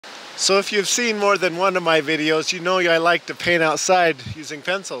So if you've seen more than one of my videos, you know I like to paint outside using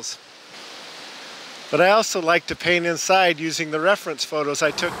pencils. But I also like to paint inside using the reference photos I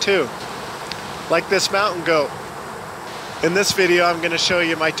took too. Like this mountain goat. In this video I'm going to show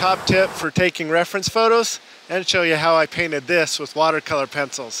you my top tip for taking reference photos and show you how I painted this with watercolor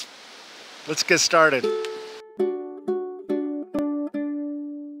pencils. Let's get started.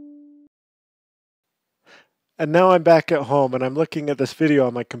 And now I'm back at home and I'm looking at this video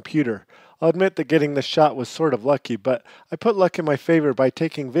on my computer. I'll admit that getting this shot was sort of lucky, but I put luck in my favor by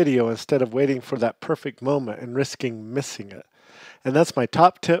taking video instead of waiting for that perfect moment and risking missing it. And that's my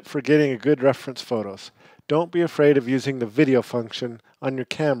top tip for getting a good reference photos. Don't be afraid of using the video function on your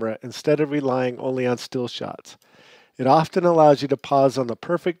camera instead of relying only on still shots. It often allows you to pause on the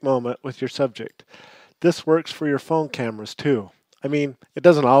perfect moment with your subject. This works for your phone cameras too. I mean, it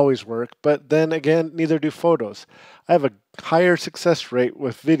doesn't always work, but then again, neither do photos. I have a higher success rate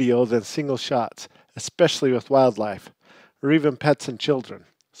with video than single shots, especially with wildlife, or even pets and children.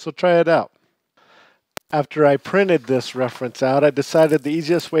 So try it out. After I printed this reference out, I decided the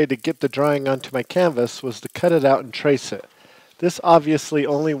easiest way to get the drawing onto my canvas was to cut it out and trace it. This obviously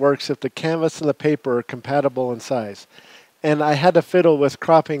only works if the canvas and the paper are compatible in size, and I had to fiddle with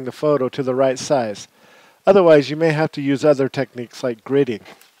cropping the photo to the right size. Otherwise, you may have to use other techniques like gridding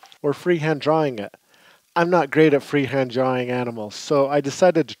or freehand drawing it. I'm not great at freehand drawing animals, so I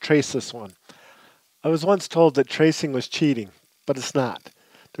decided to trace this one. I was once told that tracing was cheating, but it's not.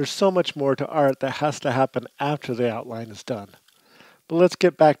 There's so much more to art that has to happen after the outline is done. But let's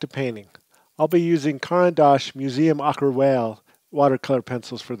get back to painting. I'll be using Caran d'Ache Museum Aquarelle watercolor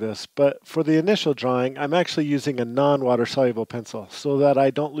pencils for this, but for the initial drawing, I'm actually using a non-water soluble pencil so that I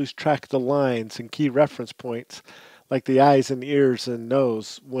don't lose track of the lines and key reference points like the eyes and ears and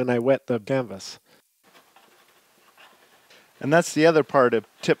nose when I wet the canvas. And that's the other part of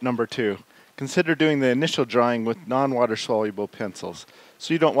tip number 2. Consider doing the initial drawing with non-water soluble pencils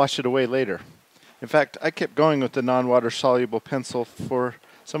so you don't wash it away later. In fact, I kept going with the non-water soluble pencil for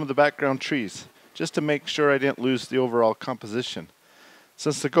some of the background trees, just to make sure I didn't lose the overall composition.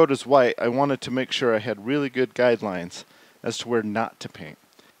 Since the goat is white, I wanted to make sure I had really good guidelines as to where not to paint.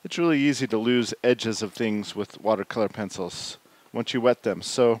 It's really easy to lose edges of things with watercolor pencils once you wet them,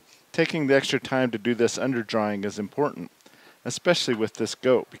 so taking the extra time to do this underdrawing is important, especially with this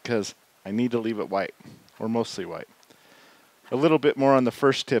goat because I need to leave it white, or mostly white. A little bit more on the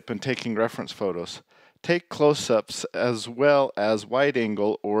first tip in taking reference photos. Take close-ups as well as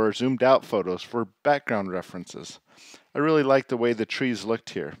wide-angle or zoomed-out photos for background references. I really like the way the trees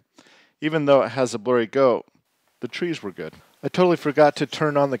looked here. Even though it has a blurry goat, the trees were good. I totally forgot to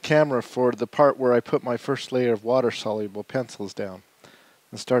turn on the camera for the part where I put my first layer of water-soluble pencils down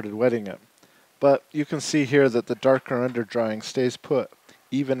and started wetting it. But you can see here that the darker underdrawing stays put,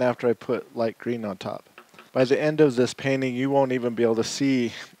 even after I put light green on top. By the end of this painting, you won't even be able to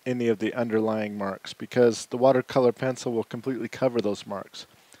see any of the underlying marks because the watercolor pencil will completely cover those marks.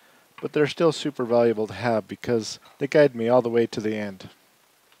 But they're still super valuable to have because they guide me all the way to the end.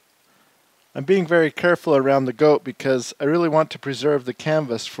 I'm being very careful around the goat because I really want to preserve the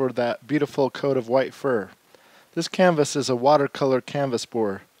canvas for that beautiful coat of white fur. This canvas is a watercolor canvas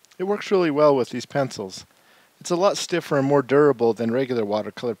board. It works really well with these pencils. It's a lot stiffer and more durable than regular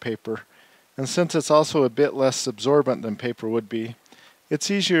watercolor paper. And since it's also a bit less absorbent than paper would be, it's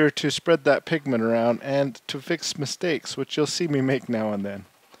easier to spread that pigment around and to fix mistakes, which you'll see me make now and then.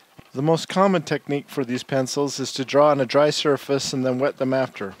 The most common technique for these pencils is to draw on a dry surface and then wet them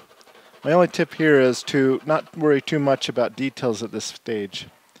after. My only tip here is to not worry too much about details at this stage.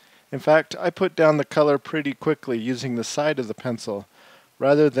 In fact, I put down the color pretty quickly using the side of the pencil,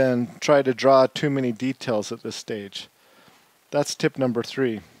 rather than try to draw too many details at this stage. That's tip number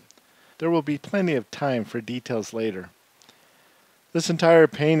 3. There will be plenty of time for details later. This entire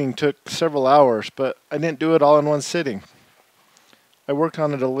painting took several hours, but I didn't do it all in one sitting. I worked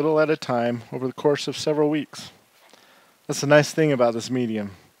on it a little at a time over the course of several weeks. That's the nice thing about this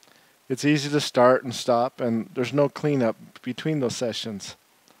medium. It's easy to start and stop, and there's no cleanup between those sessions.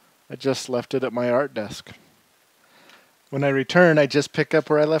 I just left it at my art desk. When I return, I just pick up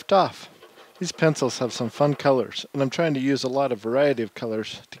where I left off. These pencils have some fun colors, and I'm trying to use a lot of variety of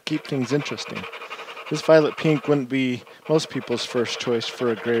colors to keep things interesting. This violet pink wouldn't be most people's first choice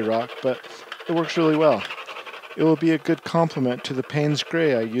for a gray rock, but it works really well. It will be a good complement to the Payne's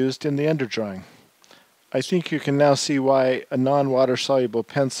gray I used in the underdrawing. I think you can now see why a non-water soluble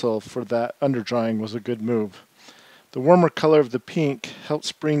pencil for that underdrawing was a good move. The warmer color of the pink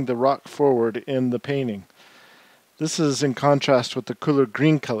helps bring the rock forward in the painting. This is in contrast with the cooler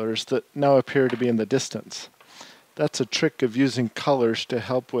green colors that now appear to be in the distance. That's a trick of using colors to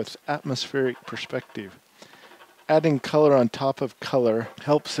help with atmospheric perspective. Adding color on top of color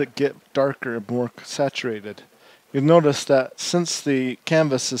helps it get darker and more saturated. You'll notice that since the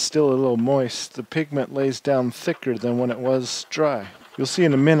canvas is still a little moist, the pigment lays down thicker than when it was dry. You'll see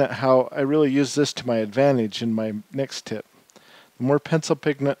in a minute how I really use this to my advantage in my next tip. The more pencil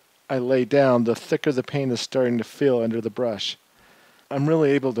pigment I lay down, the thicker the paint is starting to feel under the brush. I'm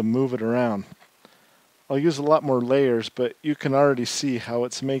really able to move it around. I'll use a lot more layers, but you can already see how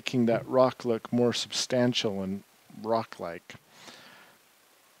it's making that rock look more substantial and rock-like.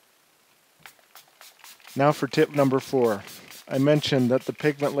 Now for tip number 4. I mentioned that the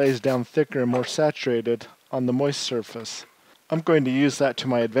pigment lays down thicker and more saturated on the moist surface. I'm going to use that to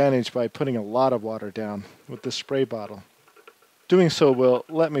my advantage by putting a lot of water down with the spray bottle. Doing so will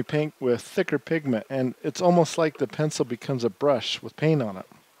let me paint with thicker pigment, and it's almost like the pencil becomes a brush with paint on it.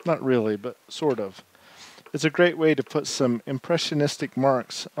 Not really, but sort of. It's a great way to put some impressionistic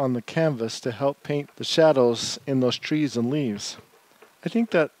marks on the canvas to help paint the shadows in those trees and leaves. I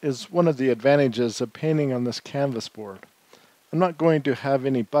think that is one of the advantages of painting on this canvas board. I'm not going to have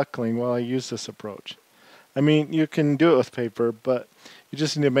any buckling while I use this approach. I mean, you can do it with paper, but you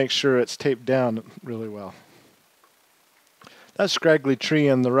just need to make sure it's taped down really well. That scraggly tree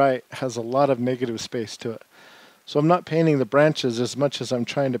on the right has a lot of negative space to it, so I'm not painting the branches as much as I'm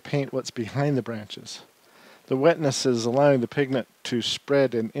trying to paint what's behind the branches. The wetness is allowing the pigment to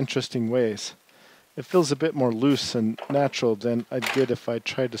spread in interesting ways. It feels a bit more loose and natural than I'd get if I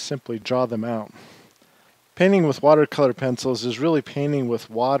tried to simply draw them out. Painting with watercolor pencils is really painting with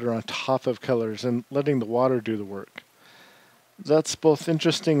water on top of colors and letting the water do the work. That's both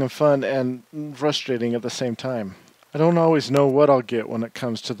interesting and fun and frustrating at the same time. I don't always know what I'll get when it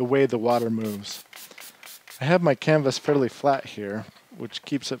comes to the way the water moves. I have my canvas fairly flat here, which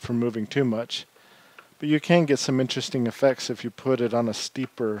keeps it from moving too much. But you can get some interesting effects if you put it on a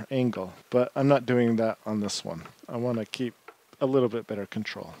steeper angle, but I'm not doing that on this one. I want to keep a little bit better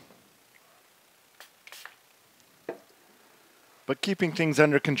control. But keeping things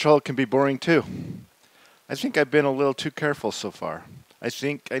under control can be boring too. I think I've been a little too careful so far. I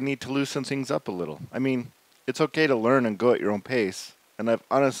think I need to loosen things up a little. I mean, it's okay to learn and go at your own pace, and I've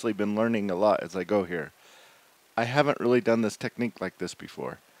honestly been learning a lot as I go here. I haven't really done this technique like this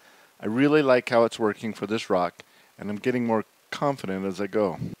before. I really like how it's working for this rock, and I'm getting more confident as I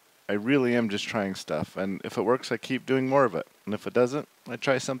go. I really am just trying stuff, and if it works, I keep doing more of it, and if it doesn't, I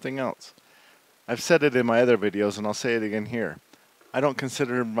try something else. I've said it in my other videos, and I'll say it again here. I don't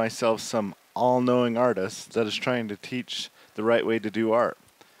consider myself some all-knowing artist that is trying to teach the right way to do art.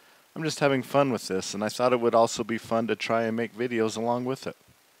 I'm just having fun with this, and I thought it would also be fun to try and make videos along with it.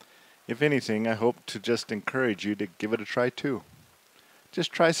 If anything, I hope to just encourage you to give it a try too.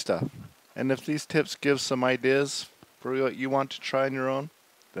 Just try stuff, and if these tips give some ideas for what you want to try on your own,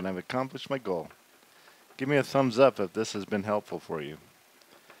 then I've accomplished my goal. Give me a thumbs up if this has been helpful for you.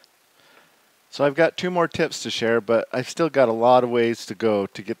 So I've got 2 more tips to share, but I've still got a lot of ways to go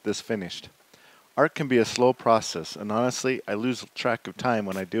to get this finished. Art can be a slow process, and honestly, I lose track of time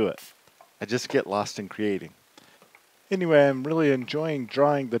when I do it. I just get lost in creating. Anyway, I'm really enjoying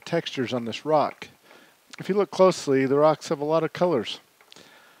drawing the textures on this rock. If you look closely, the rocks have a lot of colors.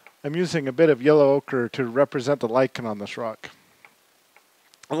 I'm using a bit of yellow ochre to represent the lichen on this rock.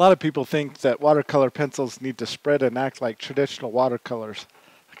 A lot of people think that watercolor pencils need to spread and act like traditional watercolors.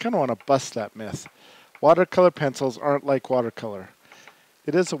 I kind of want to bust that myth. Watercolor pencils aren't like watercolor.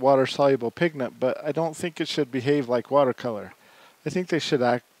 It is a water-soluble pigment, but I don't think it should behave like watercolor. I think they should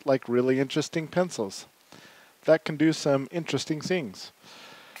act like really interesting pencils that can do some interesting things.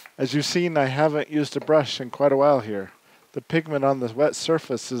 As you've seen, I haven't used a brush in quite a while here. The pigment on the wet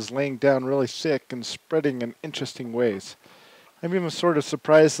surface is laying down really thick and spreading in interesting ways. I'm even sort of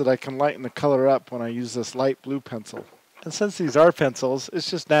surprised that I can lighten the color up when I use this light blue pencil. And since these are pencils, it's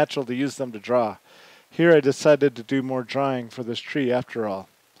just natural to use them to draw. Here I decided to do more drawing for this tree after all.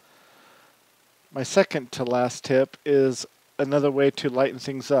 My second to last tip is another way to lighten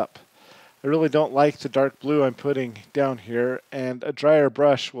things up. I really don't like the dark blue I'm putting down here, and a drier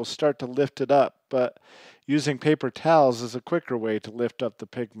brush will start to lift it up, but using paper towels is a quicker way to lift up the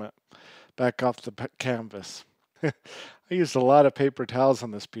pigment back off the canvas. I used a lot of paper towels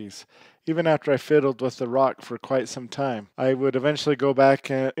on this piece. Even after I fiddled with the rock for quite some time, I would eventually go back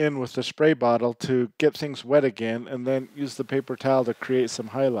in with the spray bottle to get things wet again and then use the paper towel to create some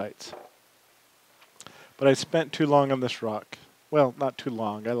highlights. But I spent too long on this rock. Well, not too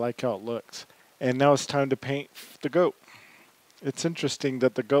long. I like how it looks. And now it's time to paint the goat. It's interesting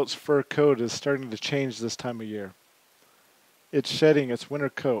that the goat's fur coat is starting to change this time of year. It's shedding its winter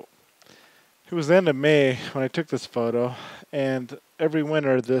coat. It was the end of May when I took this photo, and every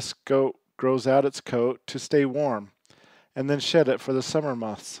winter this goat grows out its coat to stay warm and then shed it for the summer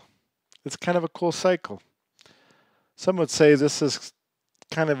months. It's kind of a cool cycle. Some would say this is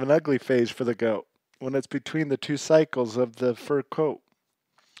kind of an ugly phase for the goat when it's between the two cycles of the fur coat,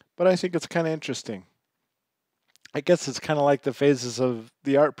 but I think it's kind of interesting. I guess it's kind of like the phases of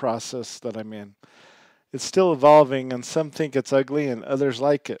the art process that I'm in. It's still evolving, and some think it's ugly and others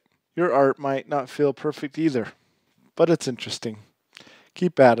like it. Your art might not feel perfect either, but it's interesting.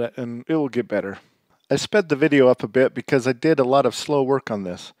 Keep at it and it will get better. I sped the video up a bit because I did a lot of slow work on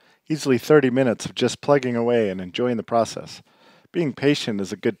this, easily 30 minutes of just plugging away and enjoying the process. Being patient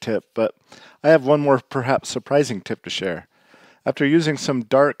is a good tip, but I have one more perhaps surprising tip to share. After using some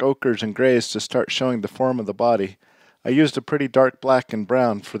dark ochres and grays to start showing the form of the body, I used a pretty dark black and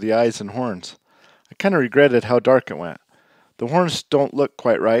brown for the eyes and horns. I kind of regretted how dark it went. The horns don't look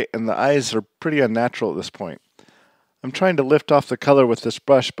quite right, and the eyes are pretty unnatural at this point. I'm trying to lift off the color with this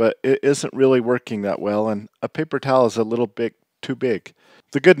brush, but it isn't really working that well, and a paper towel is a little bit too big.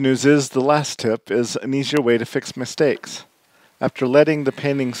 The good news is the last tip is an easier way to fix mistakes. After letting the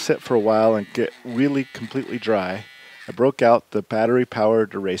painting sit for a while and get really completely dry, I broke out the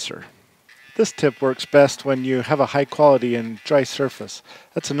battery-powered eraser. This tip works best when you have a high quality and dry surface.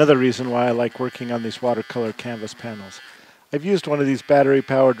 That's another reason why I like working on these watercolor canvas panels. I've used one of these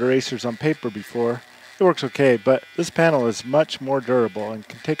battery-powered erasers on paper before. It works okay, but this panel is much more durable and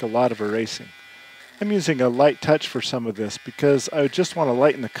can take a lot of erasing. I'm using a light touch for some of this because I just want to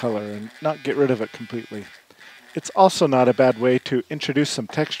lighten the color and not get rid of it completely. It's also not a bad way to introduce some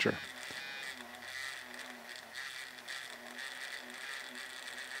texture.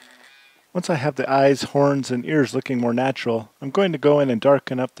 Once I have the eyes, horns, and ears looking more natural, I'm going to go in and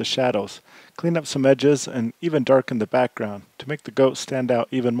darken up the shadows, clean up some edges, and even darken the background to make the goat stand out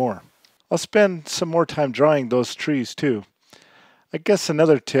even more. I'll spend some more time drawing those trees too. I guess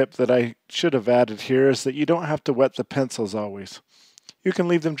another tip that I should have added here is that you don't have to wet the pencils always. You can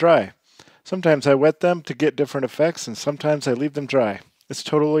leave them dry. Sometimes I wet them to get different effects, and sometimes I leave them dry. It's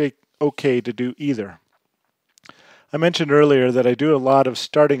totally okay to do either. I mentioned earlier that I do a lot of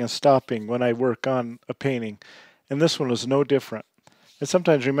starting and stopping when I work on a painting, and this one was no different. I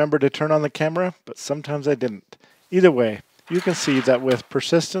sometimes remember to turn on the camera, but sometimes I didn't. Either way, you can see that with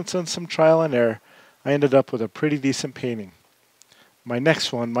persistence and some trial and error, I ended up with a pretty decent painting. My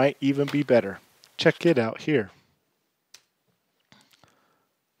next one might even be better. Check it out here.